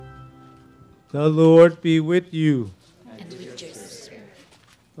The Lord be with you. And with your spirit.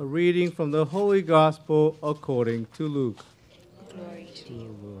 A reading from the Holy Gospel according to Luke. Glory to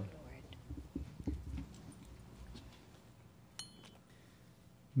you, Lord.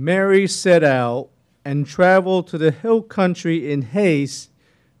 Mary set out and traveled to the hill country in haste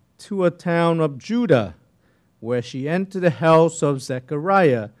to a town of Judah, where she entered the house of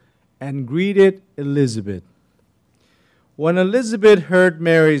Zechariah and greeted Elizabeth. When Elizabeth heard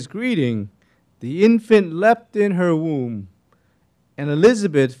Mary's greeting, the infant leapt in her womb, and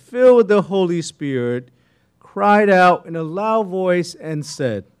Elizabeth, filled with the Holy Spirit, cried out in a loud voice and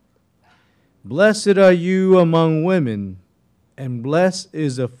said, "Blessed are you among women, and blessed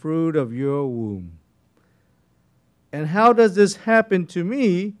is the fruit of your womb. And how does this happen to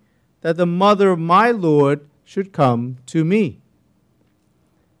me, that the mother of my Lord should come to me?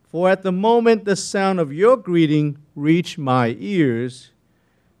 For at the moment the sound of your greeting reached my ears,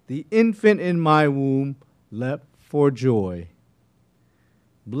 the infant in my womb leapt for joy.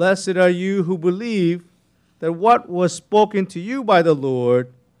 Blessed are you who believe that what was spoken to you by the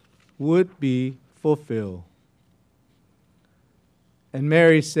Lord would be fulfilled." And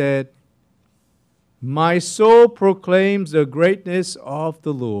Mary said, "My soul proclaims the greatness of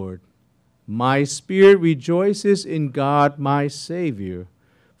the Lord. My spirit rejoices in God my Savior,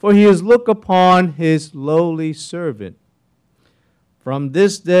 for he has looked upon his lowly servant. From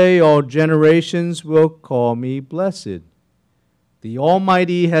this day all generations will call me blessed. The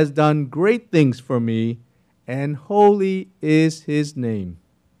Almighty has done great things for me, and holy is his name.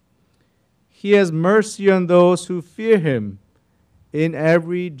 He has mercy on those who fear him in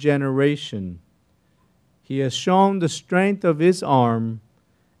every generation. He has shown the strength of his arm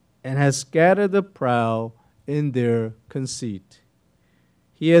and has scattered the proud in their conceit.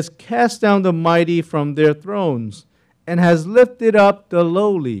 He has cast down the mighty from their thrones and has lifted up the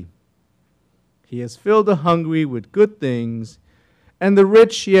lowly. He has filled the hungry with good things, and the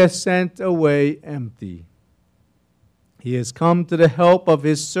rich he has sent away empty. He has come to the help of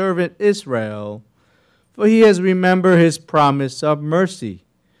his servant Israel, for he has remembered his promise of mercy,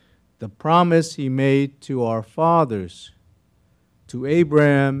 the promise he made to our fathers, to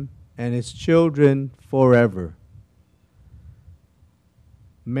Abraham and his children forever."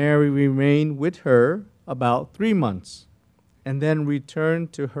 Mary remained with her about 3 months and then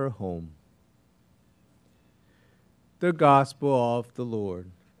returned to her home. The Gospel of the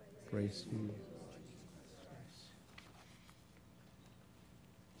Lord. Praise you.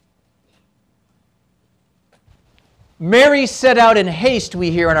 Mary set out in haste, we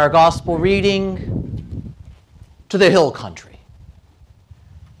hear in our gospel reading, to the hill country.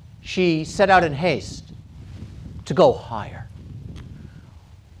 She set out in haste to go higher.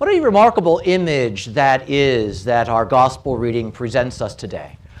 What a remarkable image that is that our gospel reading presents us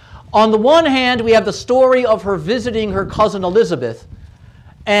today. On the one hand, we have the story of her visiting her cousin Elizabeth,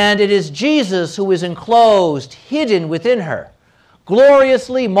 and it is Jesus who is enclosed, hidden within her,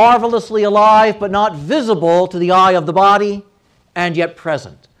 gloriously, marvelously alive, but not visible to the eye of the body, and yet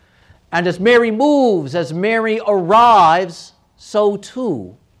present. And as Mary moves, as Mary arrives, so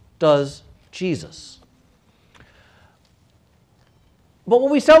too does Jesus. But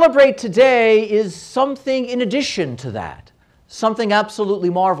what we celebrate today is something in addition to that, something absolutely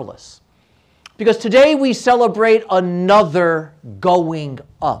marvelous. Because today we celebrate another going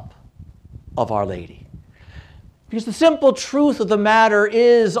up of Our Lady. Because the simple truth of the matter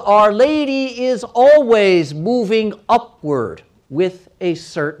is Our Lady is always moving upward with a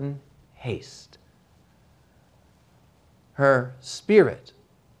certain haste. Her spirit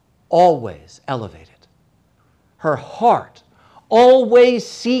always elevated. Her heart always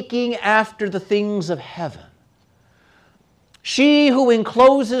seeking after the things of heaven. She who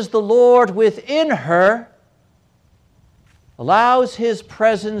encloses the Lord within her allows his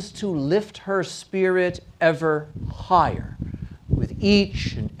presence to lift her spirit ever higher with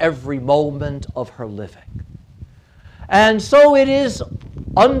each and every moment of her living. And so it is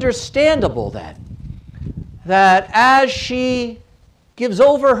understandable then that as she gives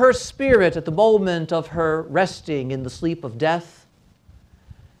over her spirit at the moment of her resting in the sleep of death,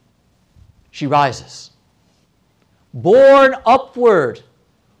 she rises, borne upward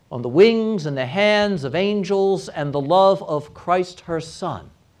on the wings and the hands of angels and the love of Christ her Son.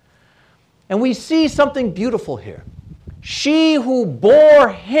 And we see something beautiful here. She who bore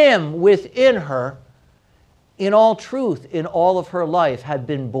him within her, in all truth, in all of her life, had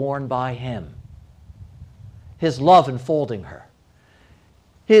been borne by him. His love enfolding her.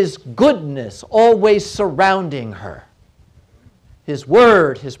 His goodness always surrounding her. His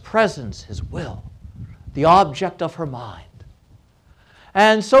word, his presence, his will, the object of her mind.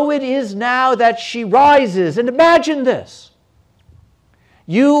 And so it is now that she rises. And imagine this.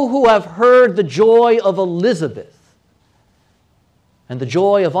 You who have heard the joy of Elizabeth and the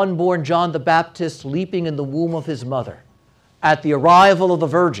joy of unborn John the Baptist leaping in the womb of his mother at the arrival of the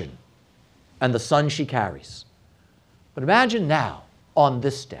Virgin and the son she carries. But imagine now, on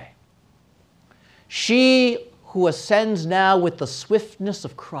this day, she who ascends now with the swiftness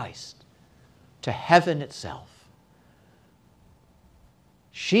of Christ to heaven itself.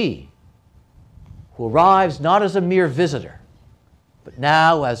 She who arrives not as a mere visitor, but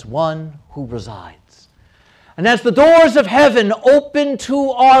now as one who resides. And as the doors of heaven open to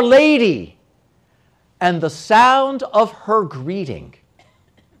Our Lady, and the sound of her greeting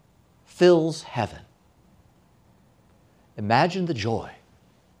fills heaven, imagine the joy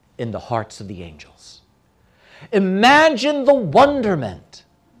in the hearts of the angels. Imagine the wonderment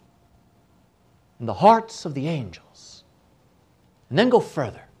in the hearts of the angels. And then go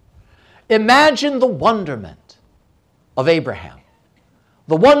further. Imagine the wonderment of Abraham,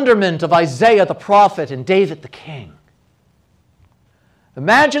 the wonderment of Isaiah the prophet and David the king.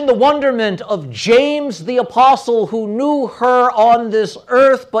 Imagine the wonderment of James the apostle, who knew her on this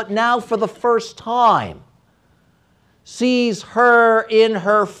earth, but now for the first time sees her in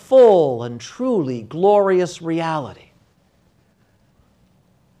her full and truly glorious reality.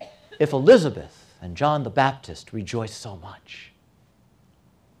 If Elizabeth and John the Baptist rejoice so much,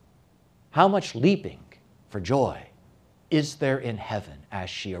 how much leaping for joy is there in heaven as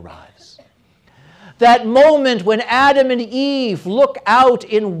she arrives? That moment when Adam and Eve look out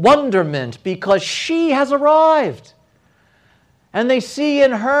in wonderment because she has arrived, and they see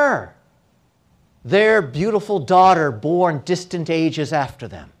in her their beautiful daughter born distant ages after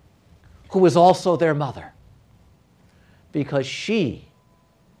them, who is also their mother, because she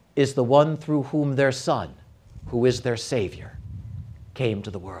is the one through whom their Son, who is their Savior, came to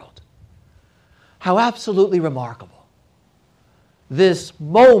the world. How absolutely remarkable this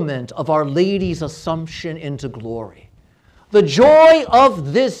moment of Our Lady's Assumption into glory. The joy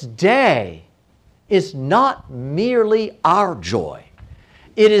of this day is not merely our joy.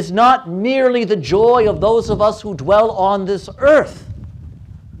 It is not merely the joy of those of us who dwell on this earth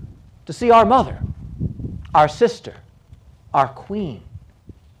to see our mother, our sister, our queen,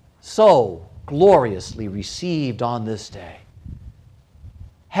 so gloriously received on this day.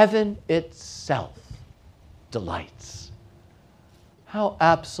 Heaven itself delights. How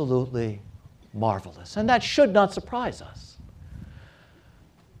absolutely marvelous. And that should not surprise us.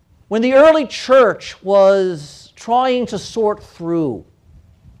 When the early church was trying to sort through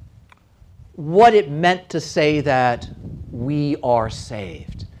what it meant to say that we are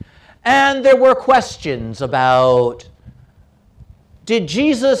saved, and there were questions about, did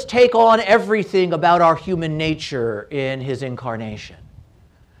Jesus take on everything about our human nature in his incarnation?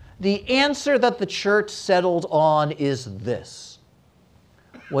 The answer that the church settled on is this: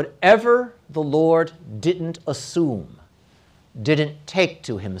 whatever the Lord didn't assume, didn't take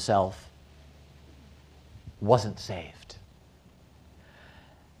to himself, wasn't saved.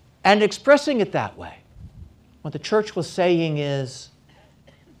 And expressing it that way, what the church was saying is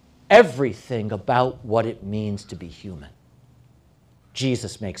everything about what it means to be human,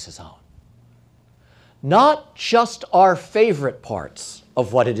 Jesus makes his own. Not just our favorite parts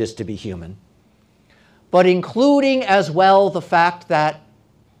of what it is to be human, but including as well the fact that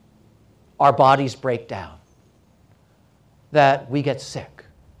our bodies break down, that we get sick,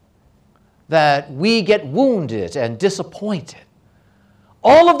 that we get wounded and disappointed.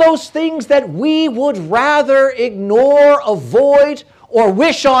 All of those things that we would rather ignore, avoid, or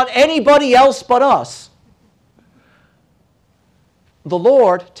wish on anybody else but us, the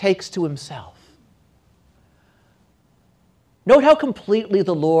Lord takes to himself. Note how completely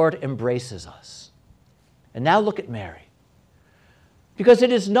the Lord embraces us. And now look at Mary. Because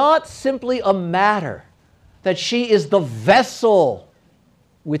it is not simply a matter that she is the vessel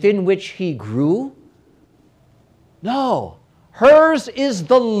within which he grew. No, hers is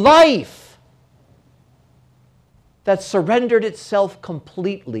the life that surrendered itself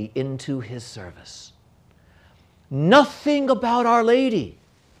completely into his service. Nothing about Our Lady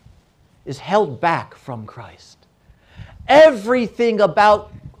is held back from Christ. Everything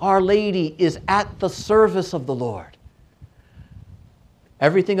about Our Lady is at the service of the Lord.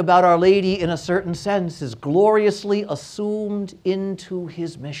 Everything about Our Lady, in a certain sense, is gloriously assumed into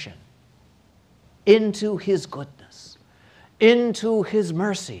his mission, into his goodness, into his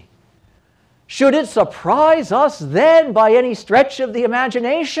mercy. Should it surprise us then by any stretch of the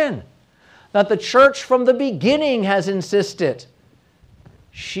imagination that the church from the beginning has insisted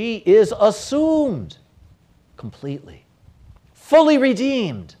she is assumed completely, fully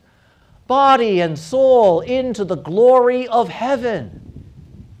redeemed, body and soul into the glory of heaven.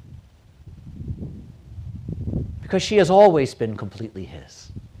 Because she has always been completely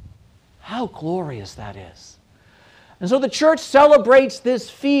his. How glorious that is. And so the church celebrates this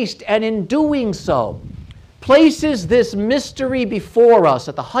feast, and in doing so, places this mystery before us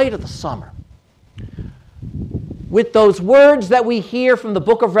at the height of the summer, with those words that we hear from the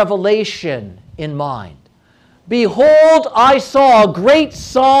book of Revelation in mind. Behold, I saw a great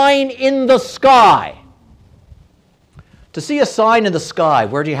sign in the sky. To see a sign in the sky,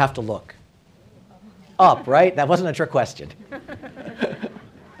 where do you have to look? Up, right? That wasn't a trick question.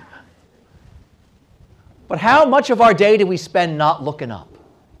 But how much of our day do we spend not looking up?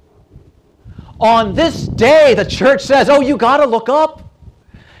 On this day, the church says, oh, you got to look up.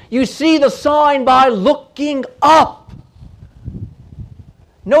 You see the sign by looking up.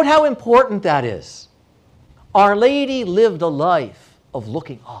 Note how important that is. Our Lady lived a life of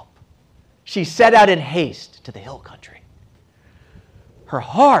looking up. She set out in haste to the hill country. Her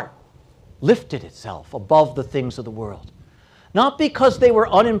heart lifted itself above the things of the world, not because they were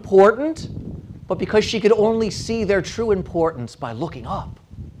unimportant, but because she could only see their true importance by looking up,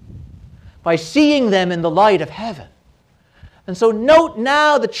 by seeing them in the light of heaven. And so note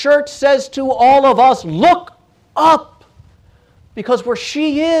now the church says to all of us, look up, because where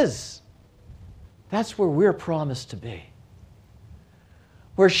she is, that's where we're promised to be.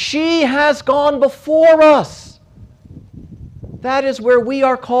 Where she has gone before us, that is where we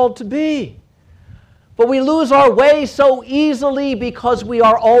are called to be. But we lose our way so easily because we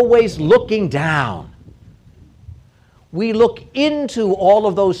are always looking down. We look into all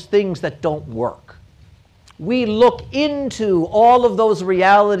of those things that don't work. We look into all of those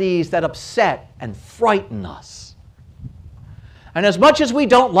realities that upset and frighten us. And as much as we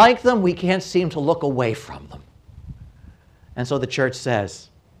don't like them, we can't seem to look away from them. And so the church says,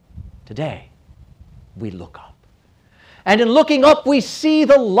 today, we look up. And in looking up, we see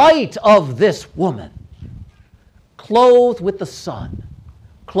the light of this woman, clothed with the sun,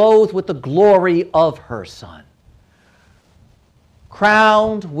 clothed with the glory of her Son,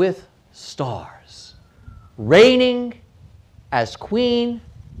 crowned with stars, reigning as queen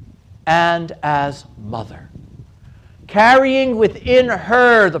and as mother, carrying within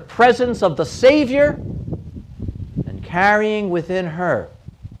her the presence of the Savior and carrying within her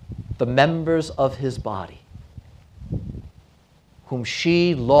the members of his body, whom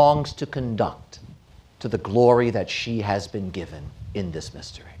she longs to conduct to the glory that she has been given in this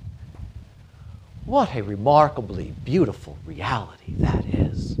mystery. What a remarkably beautiful reality that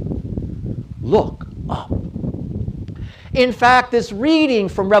is. Look up. In fact, this reading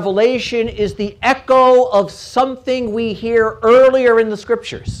from Revelation is the echo of something we hear earlier in the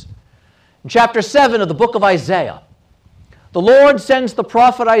Scriptures. In chapter 7 of the book of Isaiah, the Lord sends the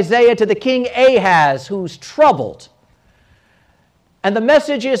prophet Isaiah to the king Ahaz, who's troubled. And the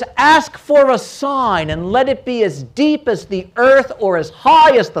message is, ask for a sign, and let it be as deep as the earth or as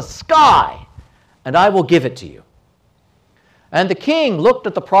high as the sky, and I will give it to you. And the king looked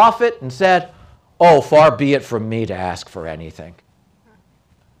at the prophet and said, oh, far be it from me to ask for anything.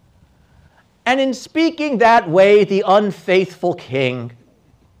 And in speaking that way, the unfaithful king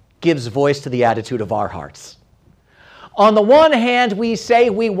gives voice to the attitude of our hearts. On the one hand, we say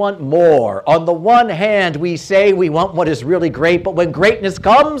we want more. On the one hand, we say we want what is really great. But when greatness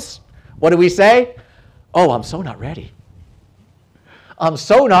comes, what do we say? Oh, I'm so not ready. I'm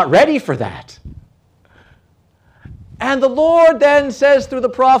so not ready for that. And the Lord then says through the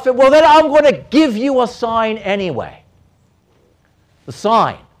prophet, well, then I'm going to give you a sign anyway. The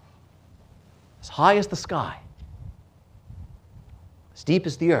sign, as high as the sky, as deep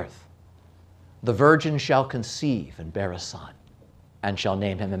as the earth. The virgin shall conceive and bear a son, and shall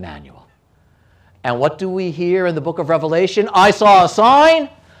name him Emmanuel. And what do we hear in the book of Revelation? I saw a sign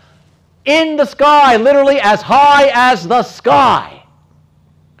in the sky, literally as high as the sky.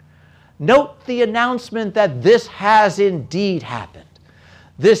 Note the announcement that this has indeed happened.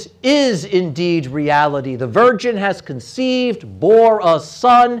 This is indeed reality. The virgin has conceived, bore a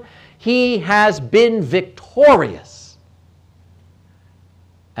son. He has been victorious.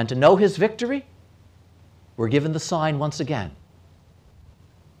 And to know his victory, we're given the sign once again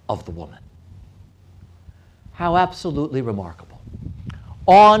of the woman. How absolutely remarkable.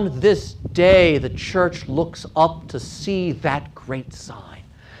 On this day, the church looks up to see that great sign.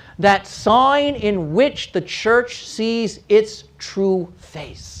 That sign in which the church sees its true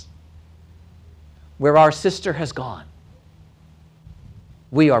face. Where our sister has gone,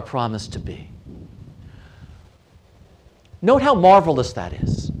 we are promised to be. Note how marvelous that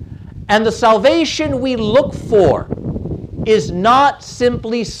is. And the salvation we look for is not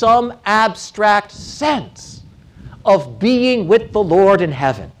simply some abstract sense of being with the Lord in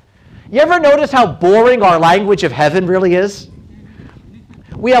heaven. You ever notice how boring our language of heaven really is?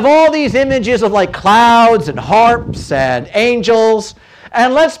 We have all these images of like clouds and harps and angels,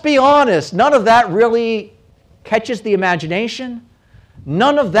 and let's be honest, none of that really catches the imagination.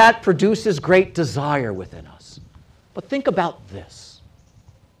 None of that produces great desire within us. But think about this.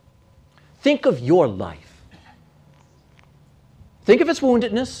 Think of your life. Think of its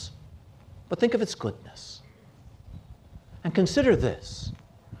woundedness, but think of its goodness. And consider this.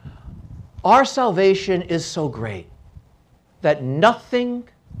 Our salvation is so great that nothing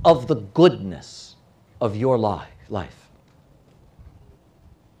of the goodness of your life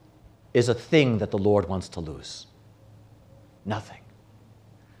is a thing that the Lord wants to lose. Nothing.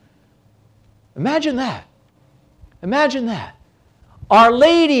 Imagine that. Imagine that. Our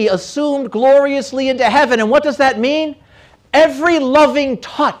Lady assumed gloriously into heaven, and what does that mean? Every loving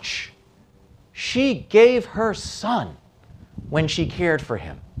touch she gave her Son when she cared for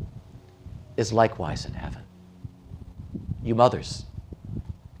him is likewise in heaven. You mothers,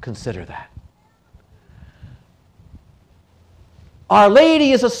 consider that. Our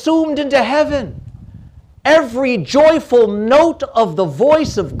Lady is assumed into heaven. Every joyful note of the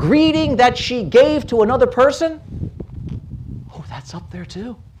voice of greeting that she gave to another person, oh, that's up there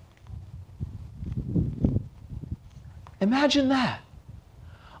too. Imagine that.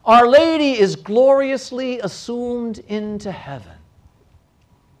 Our Lady is gloriously assumed into heaven.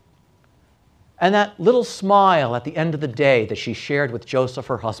 And that little smile at the end of the day that she shared with Joseph,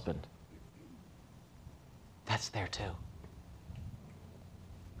 her husband, that's there too.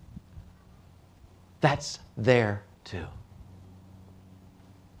 That's there too.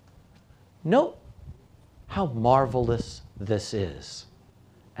 Note how marvelous this is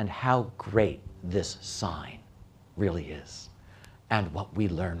and how great this sign really is and what we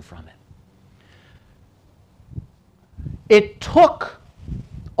learn from it. It took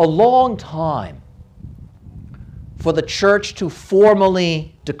a long time for the church to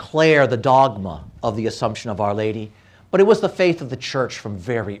formally declare the dogma of the Assumption of Our Lady, but it was the faith of the church from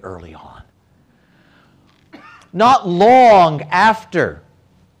very early on. Not long after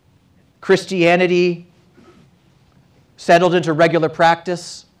Christianity settled into regular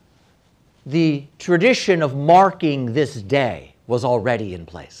practice, the tradition of marking this day was already in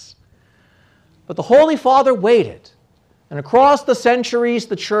place. But the Holy Father waited, and across the centuries,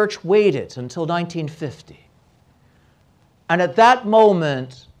 the church waited until 1950. And at that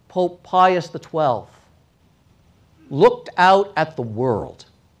moment, Pope Pius XII looked out at the world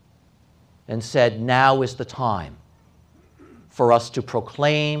and said, now is the time for us to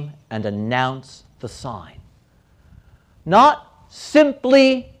proclaim and announce the sign. Not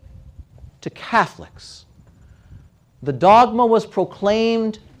simply to Catholics. The dogma was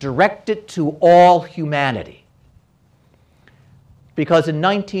proclaimed, directed to all humanity. Because in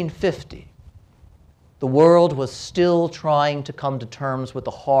 1950, the world was still trying to come to terms with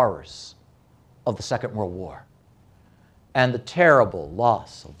the horrors of the Second World War and the terrible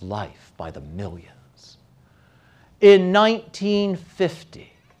loss of life by the millions. In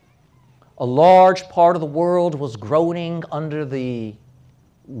 1950, a large part of the world was groaning under the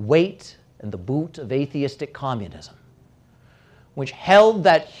weight and the boot of atheistic communism, which held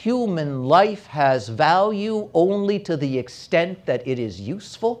that human life has value only to the extent that it is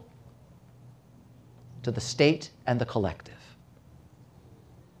useful to the state and the collective.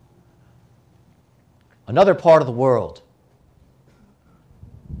 Another part of the world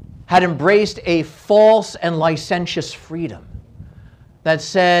had embraced a false and licentious freedom that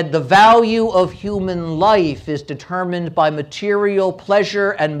said the value of human life is determined by material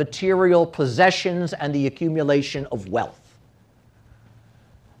pleasure and material possessions and the accumulation of wealth.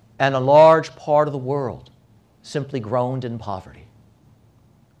 And a large part of the world simply groaned in poverty.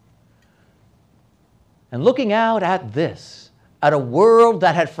 And looking out at this, at a world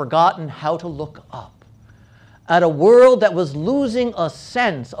that had forgotten how to look up, at a world that was losing a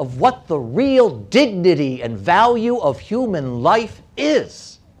sense of what the real dignity and value of human life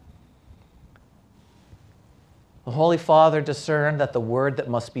is, the Holy Father discerned that the word that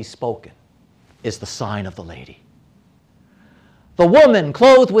must be spoken is the sign of the Lady. The woman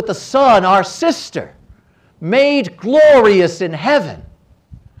clothed with the sun, our sister, made glorious in heaven,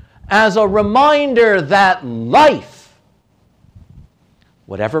 as a reminder that life,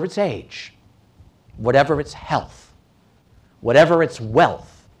 whatever its age, whatever its health, whatever its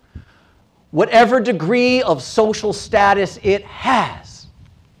wealth, whatever degree of social status it has,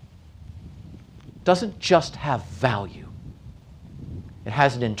 doesn't just have value. It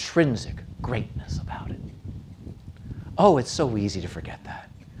has an intrinsic greatness about it. Oh, it's so easy to forget that.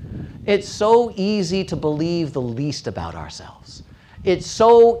 It's so easy to believe the least about ourselves. It's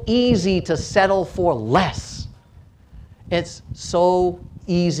so easy to settle for less. It's so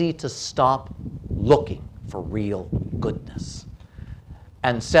easy to stop looking for real goodness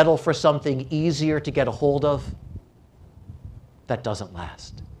and settle for something easier to get a hold of that doesn't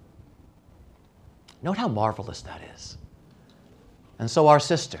last. Note how marvelous that is. And so our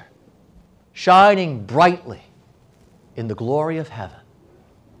sister, shining brightly in the glory of heaven.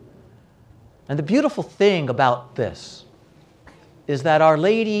 And the beautiful thing about this is that Our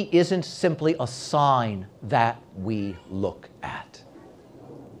Lady isn't simply a sign that we look at.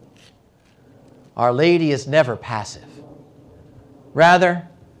 Our Lady is never passive. Rather,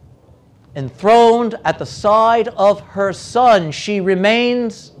 enthroned at the side of her Son, she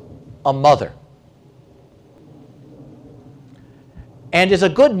remains a mother. And is a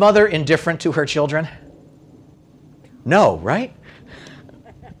good mother indifferent to her children? No, right?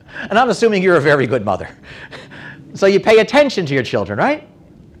 And I'm assuming you're a very good mother. So you pay attention to your children, right?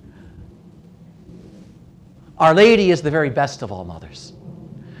 Our Lady is the very best of all mothers.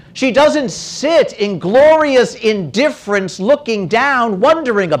 She doesn't sit in glorious indifference looking down,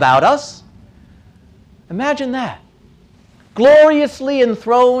 wondering about us. Imagine that. Gloriously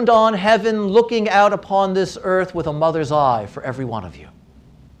enthroned on heaven, looking out upon this earth with a mother's eye for every one of you.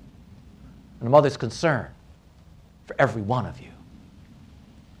 And a mother's concern for every one of you.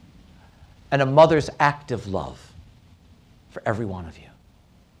 And a mother's active love for every one of you.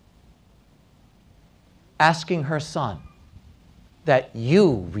 Asking her Son that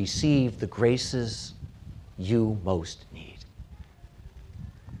you receive the graces you most need.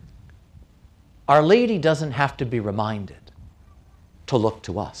 Our Lady doesn't have to be reminded to look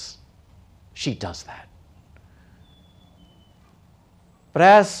to us. She does that. But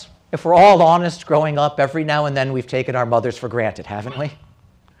as, if we're all honest, growing up, every now and then we've taken our mothers for granted, haven't we?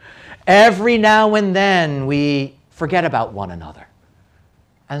 Every now and then we forget about one another.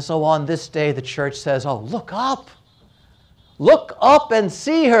 And so on this day, the church says, oh, look up. Look up and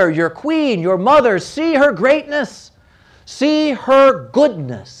see her, your queen, your mother. See her greatness. See her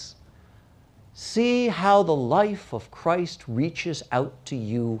goodness. See how the life of Christ reaches out to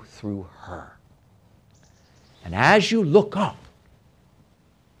you through her. And as you look up,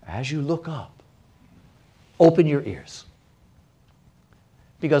 open your ears.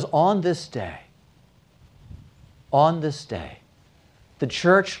 Because on this day, the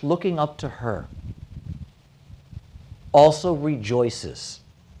church looking up to her also rejoices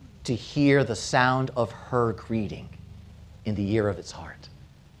to hear the sound of her greeting in the ear of its heart,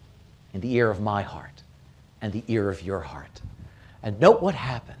 in the ear of my heart, and the ear of your heart. And note what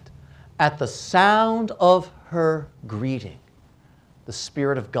happened. At the sound of her greeting, the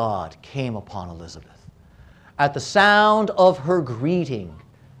Spirit of God came upon Elizabeth. At the sound of her greeting,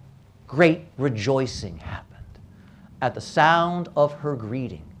 great rejoicing happened. At the sound of her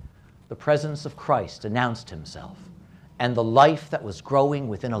greeting, the presence of Christ announced himself, and the life that was growing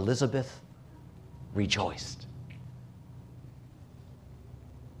within Elizabeth rejoiced.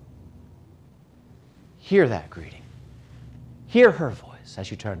 Hear that greeting. Hear her voice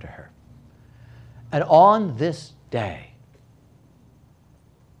as you turn to her. And on this day,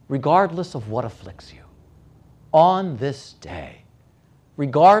 regardless of what afflicts you, on this day,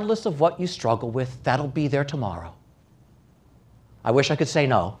 regardless of what you struggle with, that'll be there tomorrow. I wish I could say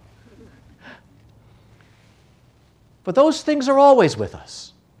no. But those things are always with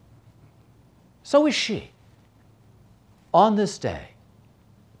us. So is she. On this day,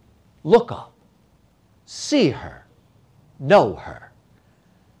 look up, see her, know her,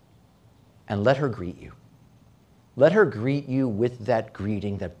 and let her greet you. Let her greet you with that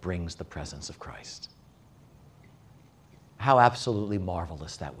greeting that brings the presence of Christ. How absolutely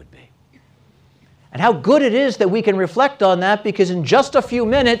marvelous that would be. And how good it is that we can reflect on that, because in just a few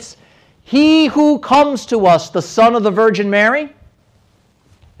minutes, he who comes to us, the Son of the Virgin Mary,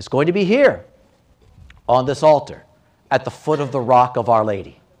 is going to be here on this altar at the foot of the rock of Our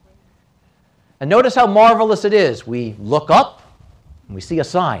Lady. And notice how marvelous it is. We look up and we see a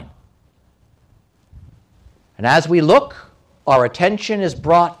sign. And as we look, our attention is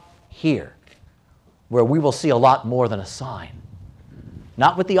brought here, where we will see a lot more than a sign.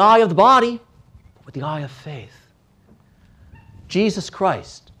 Not with the eye of the body, but with the eye of faith. Jesus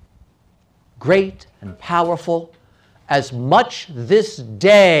Christ, great and powerful, as much this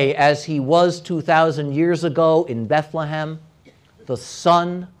day as he was 2,000 years ago in Bethlehem, the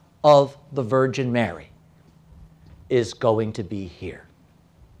Son of the Virgin Mary, is going to be here.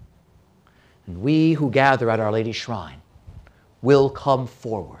 And we who gather at Our Lady's shrine will come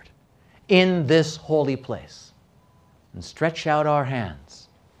forward in this holy place and stretch out our hands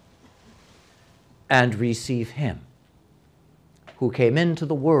and receive him who came into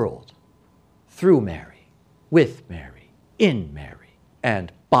the world through Mary, with Mary, in Mary,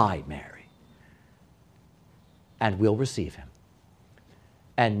 and by Mary. And we'll receive him.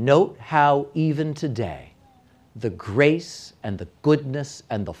 And note how even today, the grace and the goodness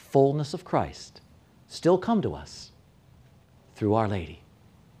and the fullness of Christ still come to us through Our Lady.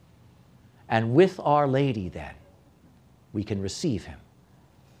 And with Our Lady, then, we can receive him.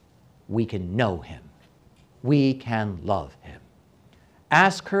 We can know him. We can love him.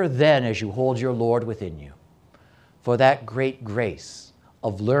 Ask her then, as you hold your Lord within you, for that great grace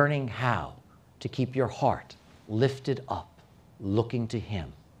of learning how to keep your heart lifted up, looking to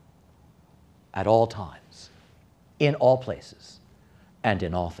him at all times, in all places, and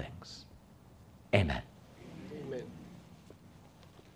in all things. Amen.